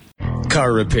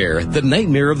Car repair, the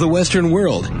nightmare of the Western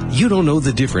world. You don't know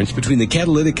the difference between the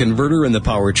catalytic converter and the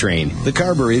powertrain, the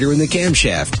carburetor and the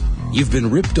camshaft. You've been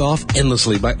ripped off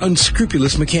endlessly by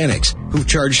unscrupulous mechanics who've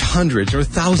charged hundreds or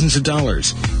thousands of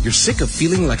dollars. You're sick of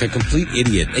feeling like a complete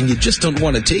idiot and you just don't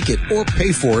want to take it or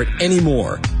pay for it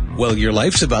anymore. Well, your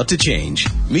life's about to change.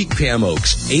 Meet Pam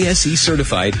Oakes, ASE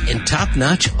certified and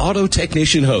top-notch auto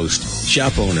technician host,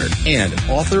 shop owner, and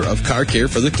author of Car Care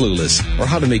for the Clueless, or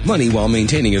How to Make Money While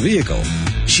Maintaining a Vehicle.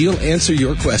 She'll answer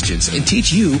your questions and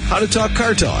teach you how to talk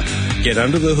car talk. Get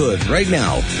under the hood right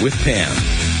now with Pam.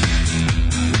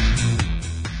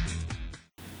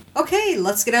 Okay,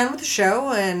 let's get on with the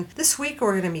show, and this week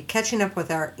we're going to be catching up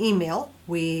with our email.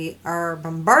 We are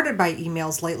bombarded by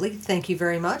emails lately. Thank you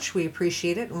very much. We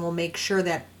appreciate it, and we'll make sure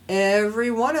that every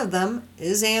one of them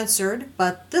is answered.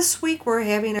 But this week we're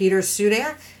having Peter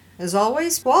Sudak. As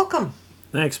always, welcome.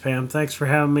 Thanks, Pam. Thanks for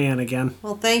having me in again.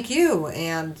 Well, thank you.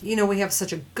 And, we have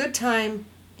such a good time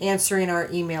answering our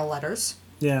email letters.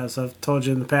 Yeah, as I've told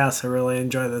you in the past, I really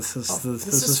enjoy this. This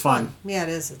is fun. Yeah, it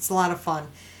is. It's a lot of fun.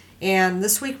 And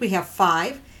this week we have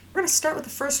 5. We're going to start with the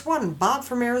first one. Bob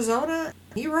from Arizona,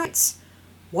 he writes,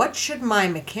 "What should my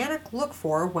mechanic look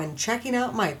for when checking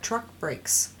out my truck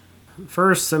brakes?"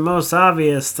 First and most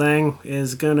obvious thing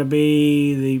is going to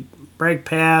be the brake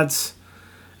pads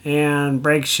and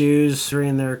brake shoes,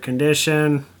 measuring their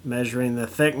condition, measuring the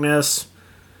thickness,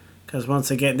 because once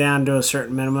they get down to a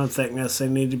certain minimum thickness, they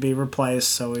need to be replaced.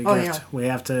 So we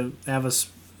have to have a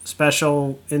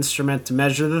special instrument to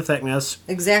measure the thickness.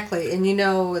 Exactly. And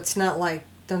it's not like,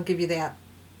 don't give you that,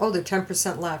 they're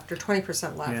 10% left or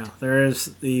 20% left. Yeah, there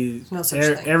is no such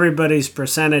thing. Everybody's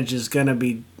percentage is going to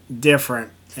be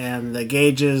different, and the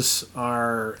gauges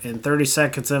are in 30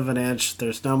 seconds of an inch.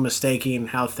 There's no mistaking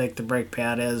how thick the brake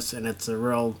pad is, and it's a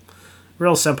real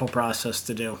simple process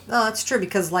to do. Oh, that's true,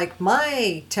 because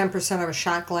my 10% of a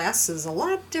shot glass is a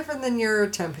lot different than your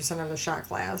 10% of a shot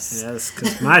glass. Yes,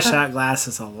 because my shot glass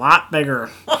is a lot bigger.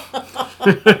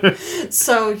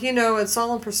 So, it's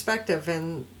all in perspective,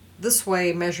 and this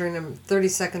way, measuring them 30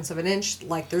 seconds of an inch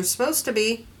like they're supposed to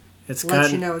be,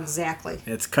 lets you know exactly.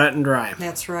 It's cut and dry.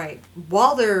 That's right.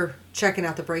 While they're checking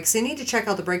out the brakes, they need to check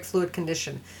out the brake fluid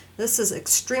condition. This is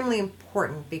extremely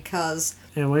important because...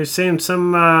 And we've seen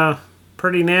some...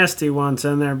 pretty nasty ones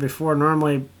in there before.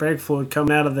 Normally brake fluid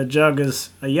coming out of the jug is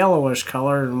a yellowish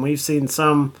color, and we've seen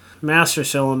some master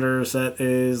cylinders that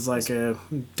is like a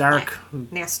dark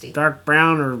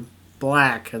brown or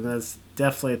black, and that's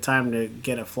definitely a time to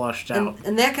get it flushed out.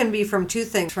 And that can be from two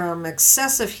things: from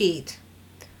excessive heat,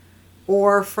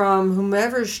 or from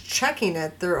whomever's checking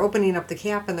it, they're opening up the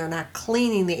cap and they're not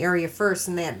cleaning the area first,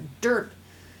 and that dirt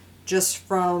just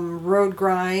from road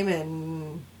grime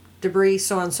and debris,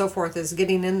 so on and so forth, is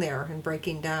getting in there and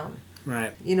breaking down.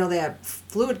 Right. That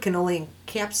fluid can only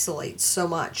encapsulate so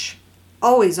much.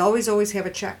 Always, always, always have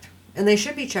it checked. And they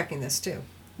should be checking this too.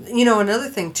 Another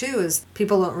thing too is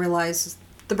people don't realize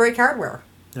the brake hardware.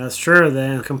 That's true.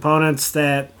 The components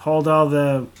that hold all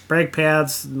the brake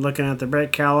pads, looking at the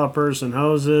brake calipers and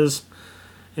hoses.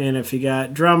 And if you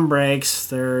got drum brakes,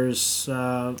 there's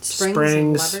springs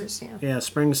and levers. Yeah,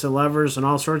 springs and levers and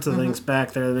all sorts of things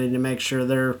back there. They need to make sure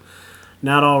they're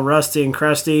not all rusty and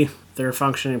crusty. They're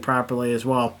functioning properly as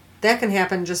well. That can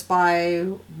happen just by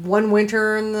one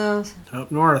winter in the...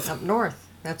 Up north. Up north.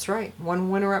 That's right. One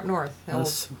winter up north.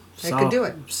 It could do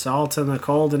it. Salt in the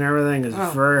cold and everything is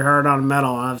very hard on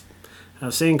metal.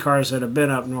 I've seen cars that have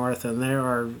been up north, and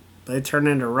they turn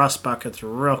into rust buckets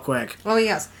real quick. Oh,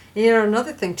 yes. And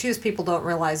another thing, too, is people don't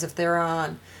realize if they're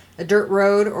on a dirt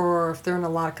road or if they're in a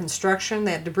lot of construction,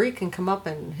 that debris can come up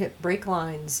and hit brake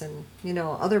lines and,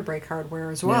 other brake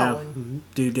hardware as well. Yeah, and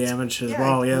do damage as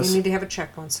well, yes. You need to have it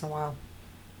checked once in a while.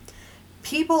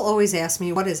 People always ask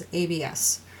me, what is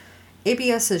ABS?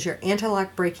 ABS is your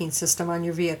anti-lock braking system on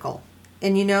your vehicle.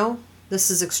 And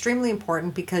this is extremely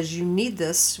important because you need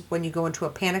this when you go into a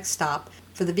panic stop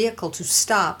for the vehicle to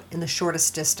stop in the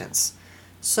shortest distance.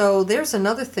 So there's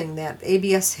another thing that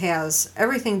ABS has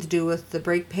everything to do with the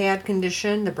brake pad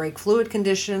condition, the brake fluid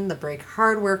condition, the brake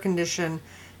hardware condition.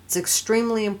 It's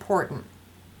extremely important.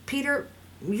 Peter,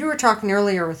 you were talking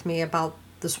earlier with me about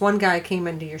this one guy came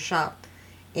into your shop,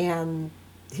 and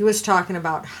he was talking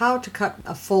about how to cut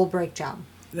a full brake job.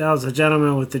 That was the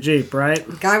gentleman with the Jeep, right?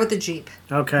 The guy with the Jeep.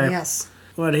 Okay. Yes.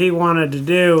 What he wanted to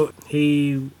do,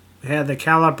 he had the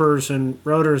calipers and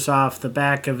rotors off the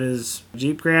back of his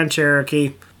Jeep Grand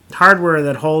Cherokee. Hardware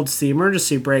that holds the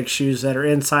emergency brake shoes that are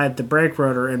inside the brake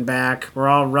rotor and back were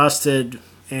all rusted,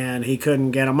 and he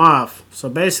couldn't get them off. So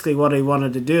basically what he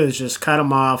wanted to do is just cut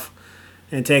them off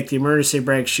and take the emergency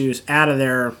brake shoes out of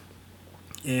there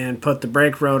and put the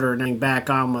brake rotor and everything back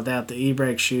on without the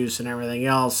e-brake shoes and everything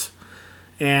else.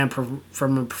 And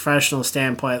from a professional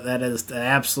standpoint, that is the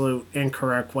absolute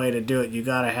incorrect way to do it. You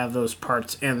got to have those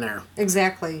parts in there.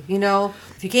 Exactly.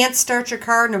 If you can't start your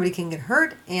car, nobody can get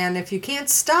hurt. And if you can't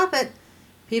stop it,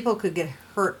 people could get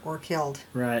hurt or killed.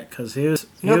 Right, because he was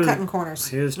cutting corners.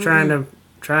 He was trying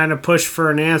to push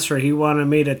for an answer. He wanted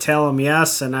me to tell him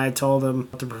yes, and I told him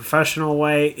the professional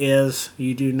way is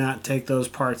you do not take those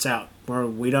parts out.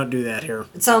 We don't do that here.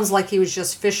 It sounds like he was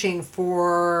just fishing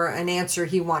for an answer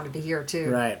he wanted to hear too.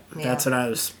 Right. Yeah.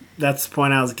 That's the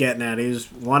point I was getting at. He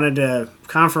wanted a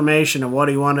confirmation of what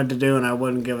he wanted to do, and I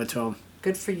wouldn't give it to him.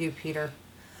 Good for you, Peter.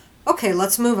 Okay,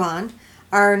 let's move on.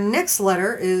 Our next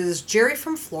letter is Jerry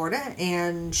from Florida,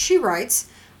 and she writes,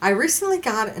 I recently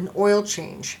got an oil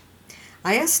change.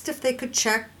 I asked if they could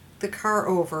check the car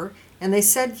over, and they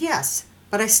said yes,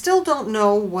 but I still don't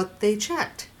know what they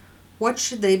checked. What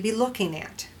should they be looking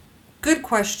at? Good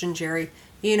question, Jerry.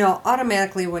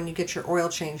 Automatically when you get your oil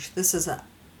change, this is a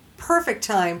perfect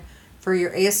time for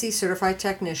your ASE certified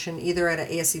technician, either at an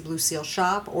ASE Blue Seal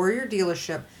shop or your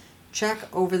dealership, check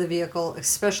over the vehicle,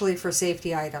 especially for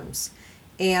safety items.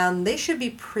 And they should be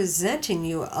presenting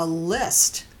you a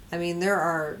list. I mean, there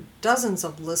are dozens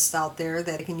of lists out there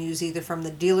that you can use either from the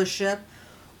dealership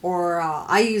or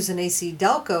I use an AC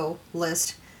Delco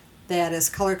list that is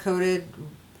color-coded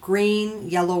green,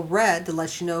 yellow, red to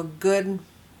let you know good,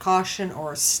 caution,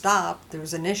 or stop.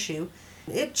 There's an issue.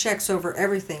 It checks over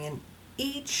everything, and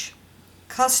each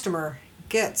customer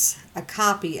gets a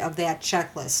copy of that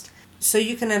checklist so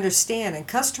you can understand. And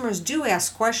customers do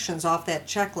ask questions off that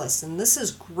checklist, and this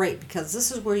is great because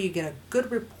this is where you get a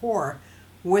good rapport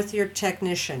with your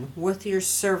technician, with your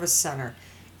service center,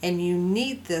 and you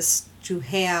need this to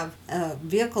have a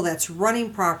vehicle that's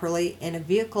running properly and a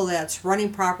vehicle that's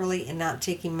running properly and not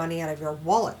taking money out of your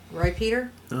wallet. Right,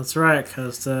 Peter? That's right,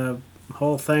 because the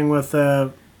whole thing with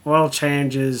the oil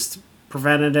change is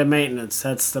preventative maintenance.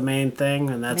 That's the main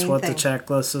thing, and that's what the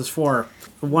checklist is for.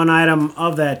 One item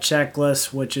of that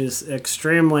checklist, which is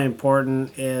extremely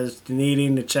important, is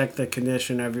needing to check the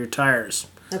condition of your tires.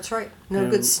 That's right. No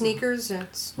good sneakers.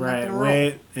 It's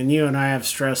right. And you and I have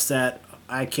stressed that.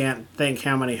 I can't think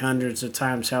how many hundreds of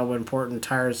times how important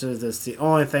tires is. It's the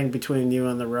only thing between you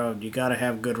and the road. You got to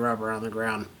have good rubber on the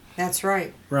ground. That's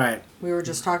right. Right. We were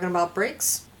just talking about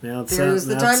brakes. Now There's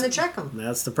the time to check them.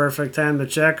 That's the perfect time to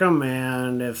check them.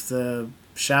 And if the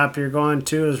shop you're going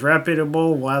to is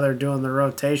reputable while they're doing the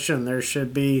rotation, there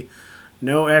should be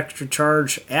no extra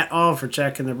charge at all for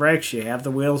checking the brakes. You have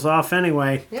the wheels off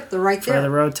anyway. Yep, they're right there. For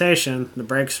the rotation, the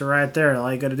brakes are right there.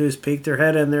 All you got to do is peek their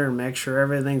head in there and make sure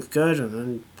everything's good, and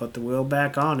then put the wheel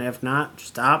back on. If not,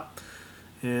 stop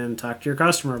and talk to your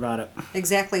customer about it.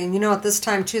 Exactly. And at this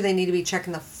time too, they need to be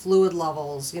checking the fluid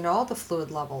levels, all the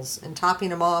fluid levels, and topping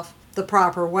them off the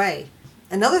proper way.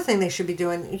 Another thing they should be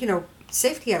doing,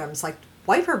 safety items like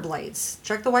wiper blades.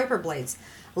 Check the wiper blades.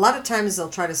 A lot of times they'll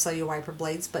try to sell you wiper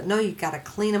blades, but no, you've got to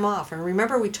clean them off. And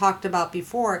remember we talked about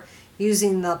before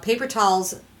using the paper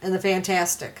towels and the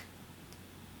Fantastic.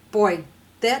 Boy,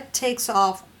 that takes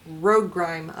off road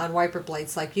grime on wiper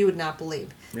blades like you would not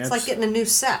believe. It's like getting a new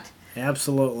set.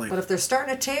 Absolutely. But if they're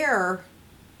starting to tear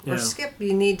or skip,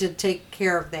 you need to take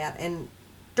care of that. And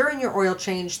during your oil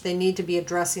change, they need to be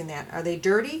addressing that. Are they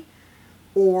dirty,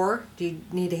 or do you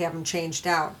need to have them changed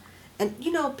out? And,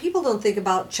 people don't think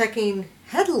about checking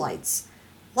headlights,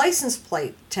 license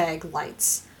plate tag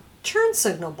lights, turn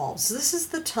signal bulbs. This is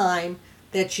the time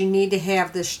that you need to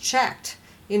have this checked.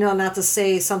 Not to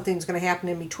say something's going to happen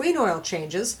in between oil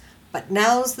changes, but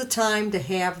now's the time to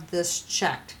have this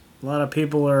checked. A lot of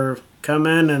people come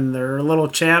in and they're a little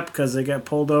chapped because they got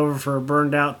pulled over for a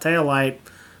burned out taillight.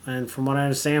 And from what I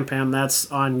understand, Pam,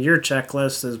 that's on your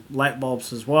checklist as light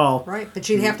bulbs as well. Right, but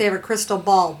you'd have to have a crystal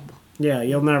bulb. Yeah,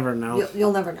 you'll never know.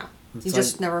 You'll never know. You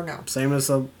just never know. Same as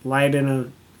a light in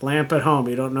a lamp at home.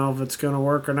 You don't know if it's going to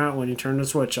work or not when you turn the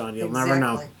switch on. You'll never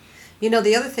know.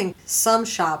 The other thing, some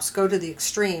shops go to the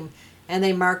extreme and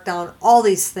they mark down all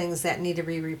these things that need to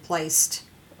be replaced,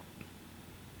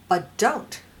 but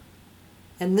don't.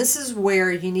 And this is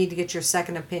where you need to get your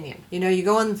second opinion. You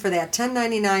go in for that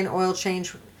 $10.99 oil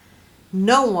change.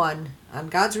 No one on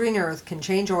God's green earth can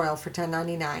change oil for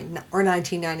 $10.99 or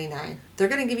 $19.99. They're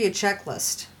going to give you a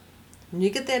checklist. When you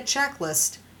get that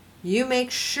checklist, you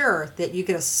make sure that you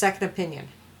get a second opinion.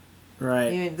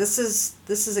 Right. This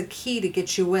is a key to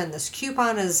get you in. This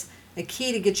coupon is a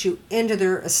key to get you into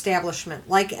their establishment,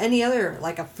 like any other,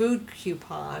 like a food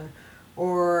coupon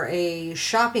or a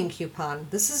shopping coupon.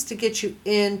 This is to get you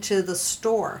into the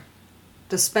store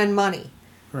to spend money.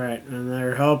 Right, and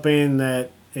they're hoping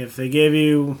that if they give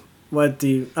you what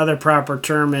the other proper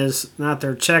term is, not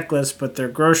their checklist, but their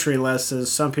grocery list,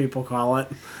 as some people call it.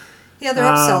 Yeah, they're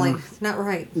upselling. Not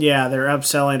right. Yeah, they're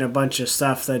upselling a bunch of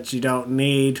stuff that you don't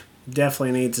need.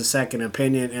 Definitely needs a second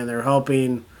opinion, and they're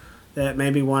hoping that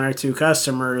maybe one or two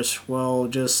customers will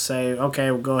just say, okay,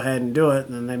 we'll go ahead and do it,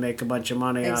 and then they make a bunch of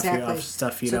money off you off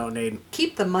stuff you don't need.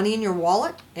 Keep the money in your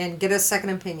wallet and get a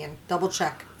second opinion. Double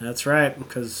check. That's right,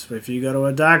 because if you go to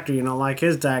a doctor, you don't like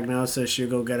his diagnosis, you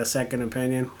go get a second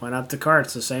opinion. Went up the cart,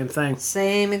 it's the same thing.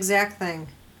 Same exact thing.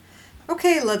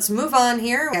 Okay, let's move on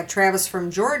here. We have Travis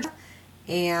from Georgia,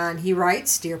 and he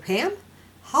writes, Dear Pam,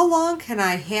 how long can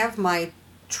I have my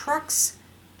truck's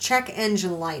check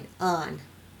engine light on?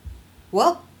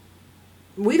 Well,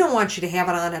 we don't want you to have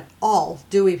it on at all,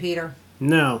 do we, Peter?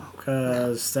 No,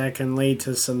 because that can lead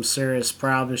to some serious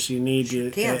problems. You need to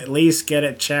at least get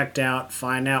it checked out,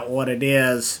 find out what it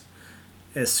is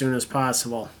as soon as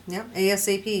possible. Yep,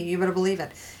 ASAP. You better believe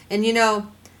it. And you know,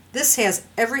 this has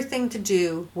everything to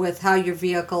do with how your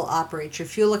vehicle operates, your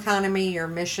fuel economy, your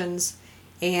emissions.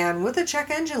 And with a check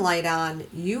engine light on,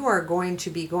 you are going to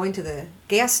be going to the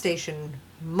gas station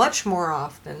much more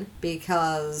often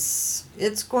because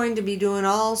it's going to be doing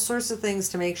all sorts of things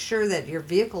to make sure that your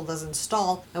vehicle doesn't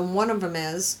stall. And one of them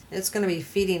is it's going to be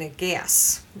feeding it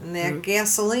gas. And that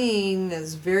gasoline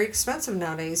is very expensive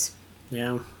nowadays.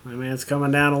 Yeah, I mean, it's coming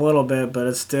down a little bit, but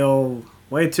it's still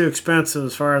way too expensive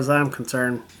as far as I'm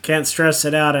concerned. Can't stress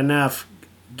it out enough.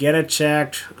 Get it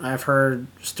checked. I've heard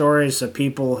stories of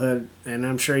people who, and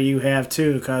I'm sure you have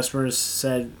too, customers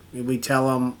said, we tell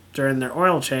them during their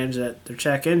oil change that their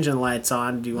check engine light's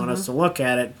on. Do you want us to look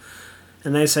at it?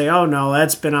 And they say, oh no,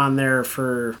 that's been on there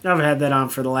I've had that on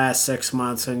for the last 6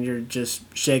 months, and you're just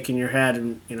shaking your head,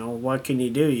 and what can you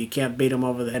do? You can't beat them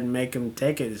over the head and make them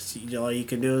take it. All you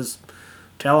can do is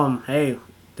tell them, hey,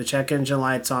 the check engine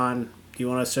light's on. Do you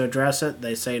want us to address it?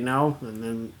 They say no, and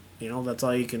then that's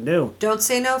all you can do. Don't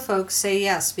say no, folks. Say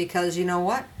yes, because you know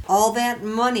what? All that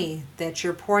money that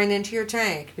you're pouring into your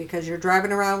tank because you're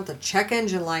driving around with a check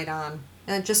engine light on,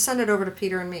 just send it over to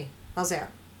Peter and me. How's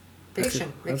that?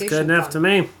 Vacation That's good enough fund. To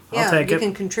me. I'll take it. You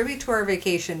can contribute to our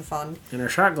vacation fund. And our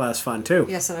shot glass fund, too.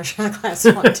 Yes, and our shot glass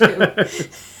fund,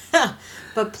 too.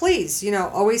 But please,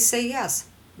 always say yes.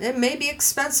 It may be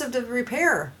expensive to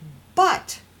repair,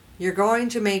 but you're going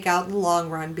to make out in the long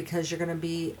run because you're going to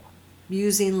be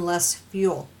using less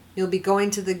fuel. You'll be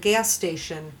going to the gas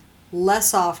station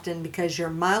less often because your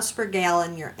miles per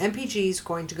gallon, your MPG is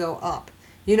going to go up.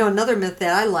 Another myth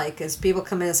that I like is people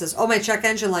come in and says, oh, my check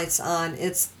engine light's on.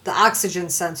 It's the oxygen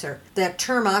sensor. That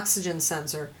term oxygen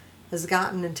sensor has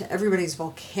gotten into everybody's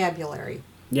vocabulary.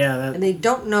 Yeah. And they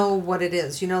don't know what it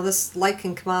is. This light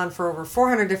can come on for over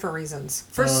 400 different reasons.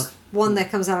 First one that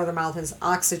comes out of their mouth is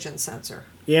oxygen sensor.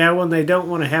 Yeah, when they don't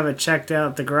want to have it checked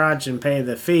out at the garage and pay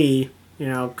the fee,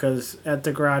 because at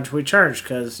the garage we charge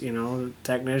because,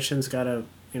 technicians got to,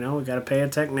 we got to pay the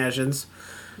technicians.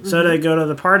 So they go to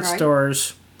the parts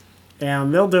stores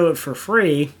and they'll do it for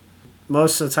free.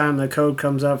 Most of the time the code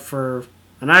comes up for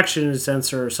an oxygen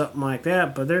sensor or something like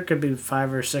that, but there could be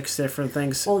 5 or 6 different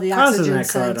things. Well, the oxygen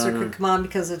sensor could come on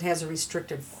because it has a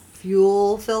restricted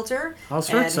fuel filter. All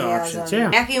sorts of options,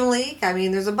 yeah. Vacuum leak. I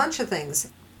mean, there's a bunch of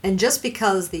things. And just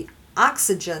because the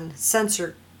oxygen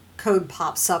sensor code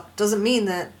pops up doesn't mean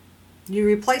that you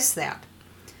replace that.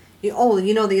 The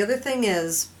other thing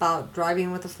is about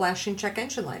driving with a flashing check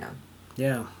engine light on.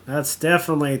 Yeah, that's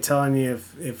definitely telling you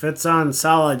if it's on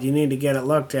solid, you need to get it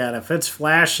looked at. If it's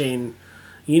flashing,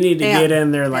 you need to get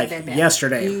in there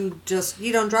yesterday. You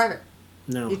don't drive it.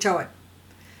 No. You tow it.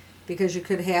 Because you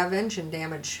could have engine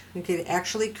damage. You could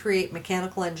actually create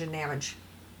mechanical engine damage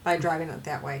by driving it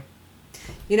that way.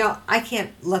 I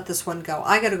can't let this one go.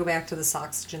 I got to go back to this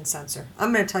oxygen sensor.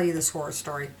 I'm going to tell you this horror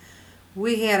story.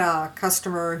 We had a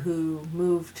customer who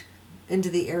moved into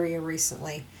the area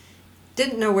recently.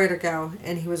 Didn't know where to go,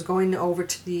 and he was going over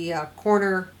to the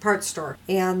corner parts store.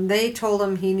 And they told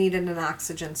him he needed an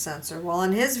oxygen sensor. Well,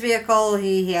 in his vehicle,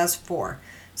 he has 4.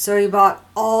 So he bought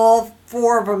all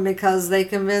 4 of them because they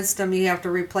convinced him you have to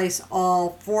replace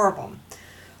all 4 of them.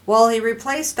 Well, he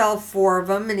replaced all 4 of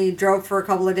them, and he drove for a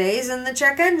couple of days, and the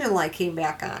check engine light came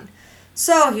back on.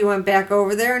 So he went back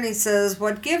over there, and he says,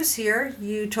 what gives here?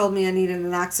 You told me I needed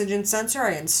an oxygen sensor.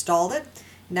 I installed it.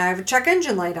 Now I have a check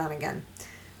engine light on again.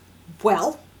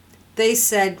 Well, they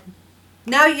said,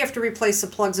 now you have to replace the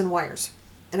plugs and wires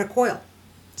and a coil.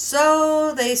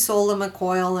 So they sold him a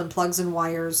coil and plugs and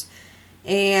wires,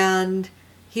 and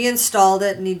he installed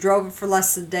it, and he drove it for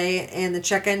less than a day, and the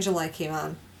check engine light came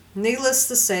on. Needless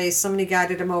to say, somebody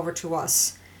guided him over to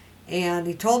us, And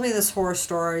he told me this horror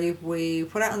story. We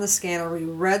put it on the scanner. We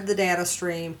read the data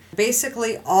stream.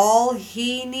 Basically, all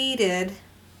he needed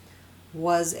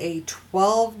was a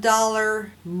 $12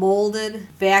 molded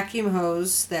vacuum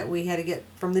hose that we had to get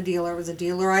from the dealer. It was a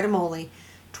dealer item only.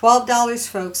 $12,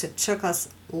 folks. It took us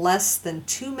less than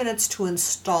 2 minutes to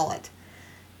install it.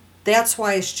 That's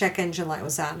why his check engine light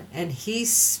was on. And he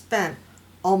spent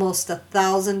almost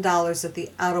 $1,000 at the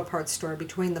auto parts store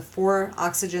between the 4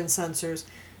 oxygen sensors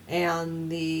and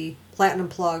the platinum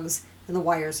plugs and the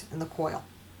wires and the coil.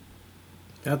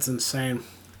 That's insane.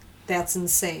 That's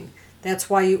insane. That's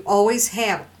why you always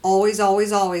have, always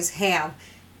have,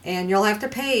 and you'll have to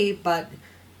pay, but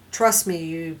trust me,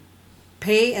 you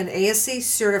pay an ASC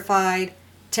certified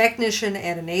technician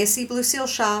at an ASC Blue Seal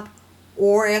shop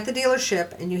or at the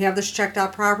dealership, and you have this checked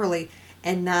out properly,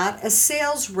 and not a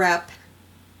sales rep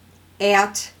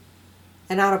at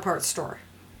an auto parts store.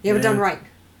 You have it done right.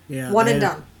 Yeah, One and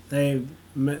done. They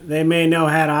may know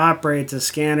how to operate the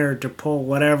scanner to pull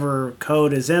whatever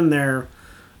code is in there,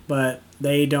 but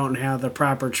they don't have the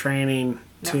proper training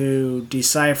to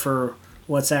decipher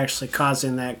what's actually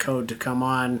causing that code to come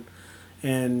on.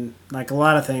 And like a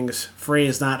lot of things, free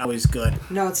is not always good.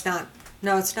 No, it's not.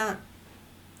 No, it's not.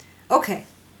 Okay,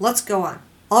 let's go on.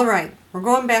 All right, we're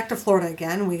going back to Florida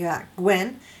again. We got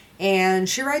Gwen, and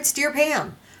she writes, Dear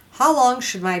Pam, how long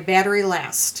should my battery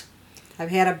last? I've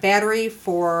had a battery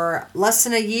for less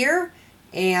than a year,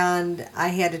 and I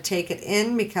had to take it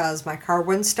in because my car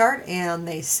wouldn't start, and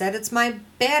they said it's my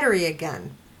battery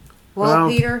again. Well,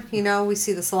 Peter, you know, we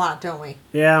see this a lot, don't we?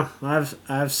 Yeah,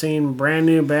 I've seen brand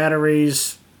new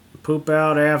batteries poop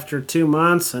out after 2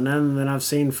 months, and then I've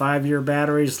seen 5-year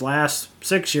batteries last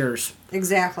 6 years.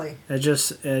 Exactly. It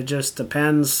just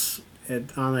depends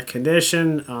on the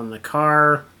condition, on the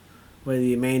car, whether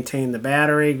you maintain the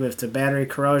battery. If the battery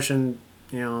corrosion,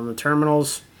 on the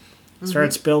terminals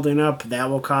starts building up, that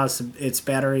will cause its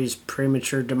battery's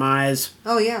premature demise.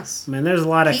 Oh, yes. I mean, there's a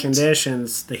lot of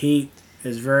conditions. The heat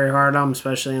is very hard on them,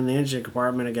 especially in the engine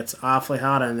compartment. It gets awfully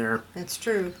hot in there. That's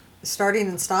true. Starting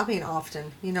and stopping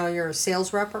often. You're a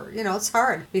sales rep, or, it's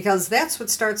hard because that's what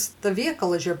starts the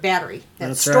vehicle is your battery.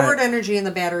 That stored energy in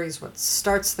the battery is what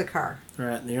starts the car.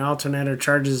 Right. And the alternator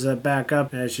charges it back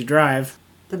up as you drive.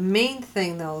 The main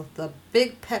thing, though, the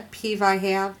big pet peeve I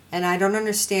have, and I don't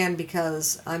understand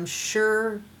because I'm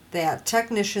sure that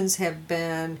technicians have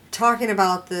been talking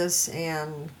about this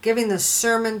and giving the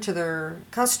sermon to their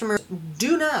customers.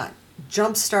 Do not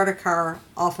jump start a car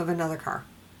off of another car.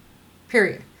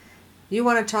 Period. You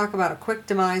want to talk about a quick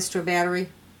demise to a battery?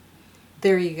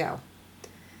 There you go.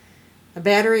 A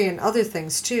battery and other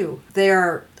things too. There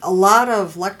are a lot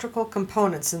of electrical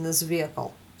components in this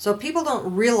vehicle. So people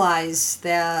don't realize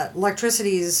that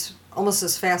electricity is almost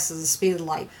as fast as the speed of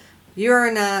light.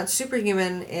 You're not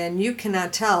superhuman, and you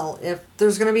cannot tell if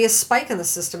there's going to be a spike in the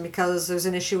system because there's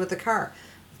an issue with the car.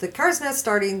 If the car's not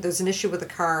starting, there's an issue with the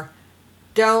car.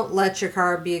 Don't let your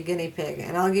car be a guinea pig.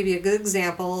 And I'll give you a good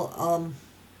example.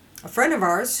 A friend of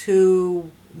ours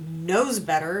who knows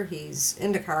better, he's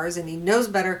into cars, and he knows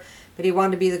better, but he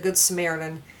wanted to be the good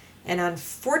Samaritan. And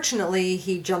unfortunately,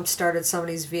 he jump-started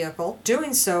somebody's vehicle.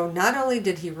 Doing so, not only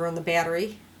did he ruin the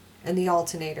battery and the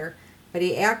alternator, but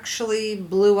he actually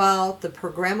blew out the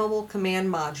programmable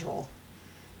command module.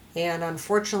 And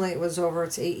unfortunately, it was over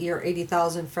its 8-year,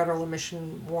 $80,000 federal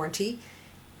emission warranty.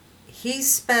 He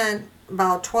spent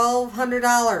about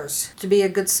 $1,200 to be a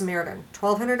good Samaritan.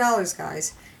 $1,200,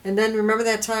 guys. And then remember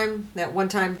that one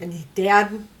time, and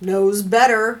Dad knows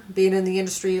better, being in the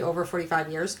industry over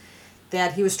 45 years,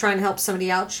 that he was trying to help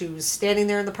somebody out. She was standing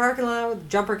there in the parking lot with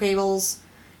jumper cables,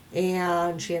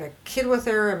 and she had a kid with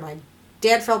her, and my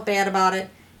dad felt bad about it,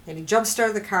 and he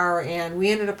jump-started the car, and we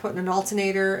ended up putting an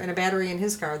alternator and a battery in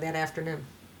his car that afternoon.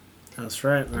 That's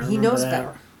right. He knows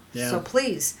better. Yeah. So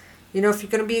please, if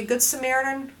you're going to be a good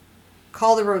Samaritan,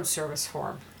 call the road service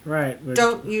for him. Right.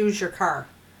 Don't use your car.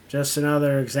 Just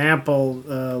another example,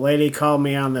 a lady called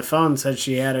me on the phone and said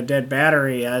she had a dead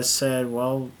battery. I said,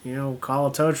 well, call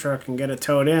a tow truck and get it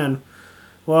towed in.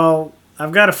 Well,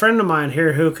 I've got a friend of mine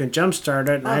here who can jumpstart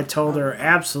it, and I told her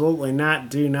absolutely not,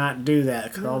 do not do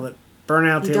that, because all that burn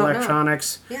out the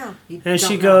electronics. Yeah. And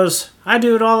she goes, I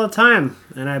do it all the time.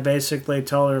 And I basically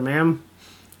told her, ma'am,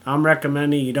 I'm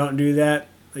recommending you don't do that.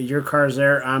 Your car's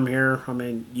there, I'm here. I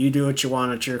mean, you do what you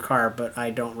want, it's your car, but I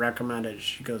don't recommend it.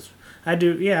 She goes, I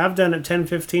do, yeah, I've done it 10,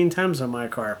 15 times on my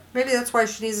car. Maybe that's why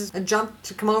she needs a jump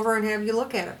to come over and have you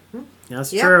look at it.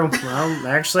 That's true. Well,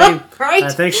 actually, right?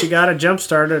 I think she got it jump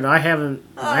started. I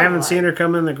haven't seen her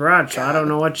come in the garage, so I don't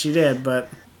know what she did, but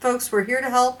folks, we're here to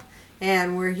help,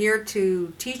 and we're here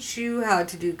to teach you how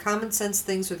to do common sense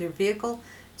things with your vehicle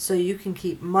so you can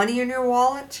keep money in your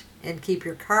wallet and keep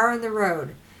your car on the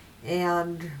road.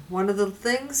 And one of the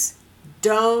things,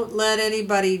 don't let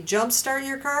anybody jumpstart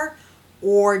your car,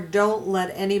 or don't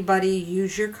let anybody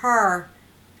use your car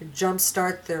to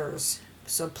jumpstart theirs.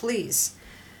 So please.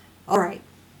 All right,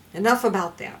 enough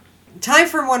about that. Time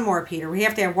for one more, Peter. We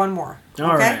have to have one more. Okay?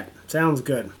 All right, sounds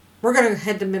good. We're going to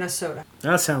head to Minnesota.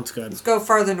 That sounds good. Let's go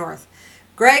farther north.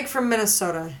 Greg from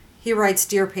Minnesota, he writes,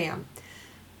 Dear Pam,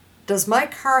 does my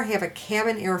car have a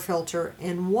cabin air filter,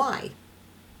 and why?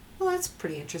 Well, that's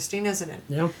pretty interesting, isn't it?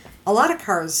 Yeah. A lot of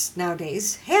cars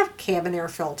nowadays have cabin air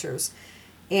filters,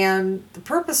 and the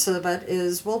purpose of it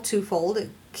is, well, twofold. It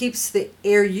keeps the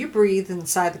air you breathe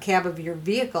inside the cab of your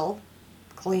vehicle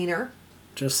cleaner.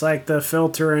 Just like the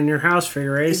filter in your house for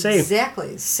your AC.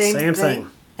 Exactly. Same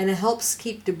thing. And it helps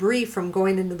keep debris from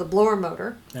going into the blower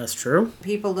motor. That's true.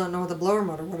 People don't know the blower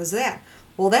motor. What is that?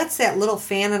 Well, that's that little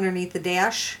fan underneath the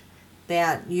dash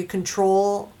that you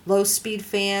control, low speed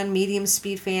fan, medium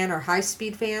speed fan, or high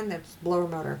speed fan. That's blower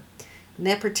motor. And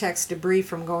that protects debris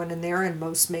from going in there in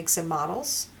most makes and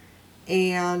models.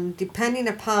 And depending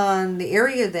upon the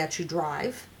area that you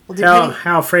drive,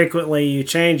 how frequently you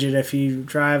change it. If you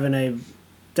drive in a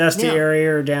dusty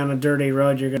area or down a dirty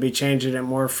road, you're going to be changing it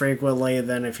more frequently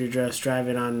than if you're just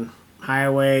driving on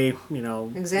highway,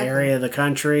 area of the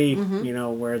country,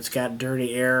 where it's got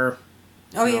dirty air.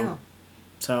 Oh, yeah.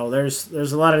 So there's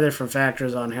a lot of different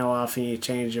factors on how often you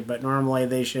change it, but normally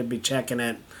they should be checking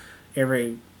it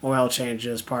every oil change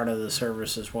as part of the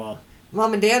service as well.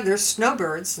 Mom and Dad, they're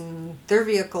snowbirds, and their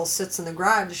vehicle sits in the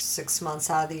garage 6 months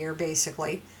out of the year,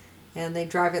 basically, and they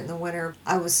drive it in the winter.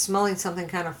 I was smelling something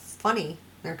kind of funny in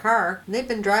their car, and they've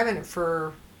been driving it for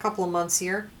a couple of months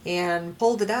here, and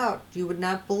pulled it out. You would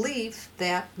not believe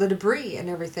that the debris and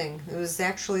everything. It was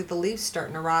actually the leaves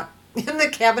starting to rot in the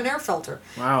cabin air filter.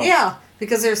 Wow. Yeah,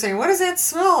 because they were saying, what does that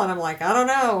smell? And I'm like, I don't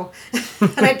know.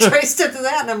 And I traced it to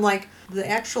that, and I'm like, the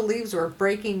actual leaves were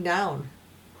breaking down.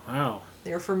 Wow.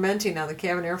 They're fermenting on the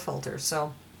cabin air filter.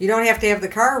 So you don't have to have the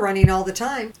car running all the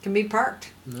time. It can be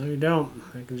parked. No, you don't.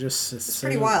 I can just... It's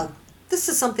pretty wild. This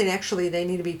is something actually they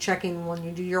need to be checking when you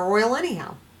do your oil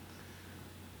anyhow.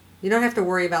 You don't have to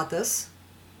worry about this.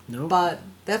 No. But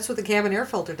that's what the cabin air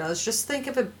filter does. Just think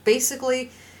of it basically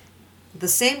the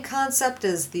same concept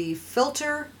as the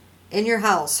filter in your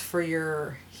house for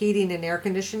your heating and air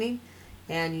conditioning.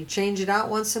 And you change it out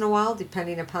once in a while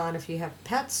depending upon if you have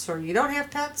pets or you don't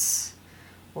have pets,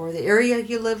 or the area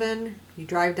you live in. You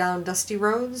drive down dusty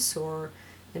roads or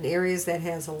in areas that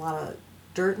has a lot of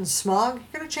dirt and smog,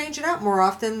 you're going to change it out more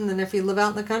often than if you live out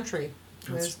in the country.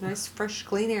 There's nice, fresh,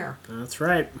 clean air. That's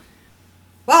right.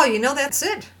 Wow, that's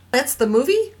it. That's the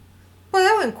movie? Well,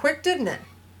 that went quick, didn't it?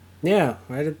 Yeah,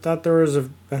 I thought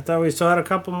we still had a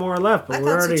couple more left, but I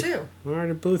thought so too. We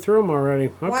already blew through them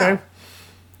already. Okay. Wow.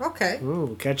 Okay. Ooh,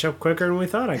 we'll catch up quicker than we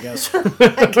thought, I guess.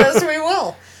 I guess we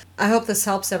will. I hope this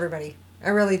helps everybody. I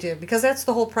really do, because that's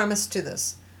the whole premise to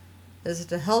this, is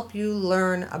to help you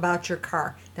learn about your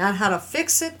car. Not how to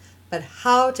fix it, but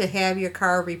how to have your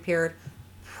car repaired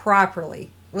properly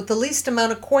with the least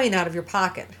amount of coin out of your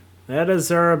pocket. That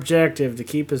is our objective, to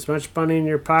keep as much money in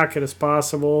your pocket as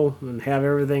possible and have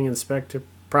everything inspected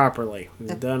properly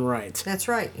and done right. That's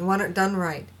right. You want it done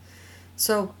right.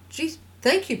 So,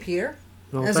 thank you, Peter.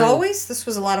 Well, as always, this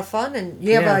was a lot of fun, and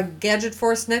you have a gadget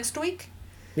for us next week?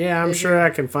 Yeah, I'm sure I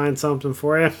can find something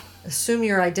for you. Assume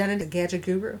your identity, Gadget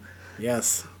Guru.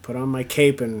 Yes, put on my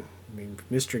cape and be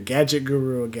Mr. Gadget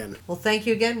Guru again. Well, thank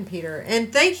you again, Peter.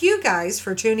 And thank you guys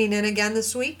for tuning in again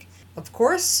this week. Of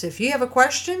course, if you have a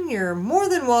question, you're more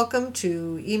than welcome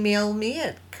to email me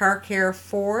at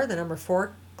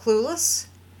carcare4clueless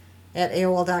at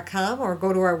AOL.com, or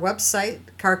go to our website,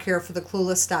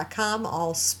 carcarefortheclueless.com,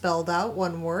 all spelled out,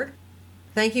 one word.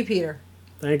 Thank you, Peter.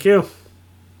 Thank you.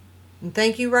 And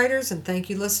thank you, writers, and thank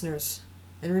you, listeners.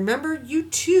 And remember, you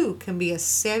too can be a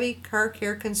savvy car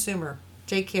care consumer.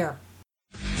 Take care.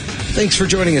 Thanks for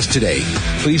joining us today.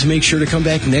 Please make sure to come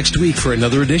back next week for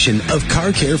another edition of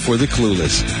Car Care for the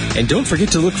Clueless. And don't forget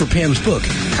to look for Pam's book,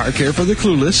 Car Care for the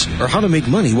Clueless, or How to Make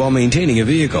Money While Maintaining a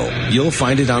Vehicle. You'll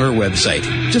find it on our website.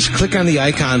 Just click on the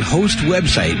icon Host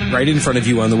Website right in front of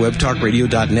you on the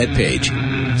webtalkradio.net page.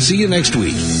 See you next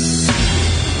week.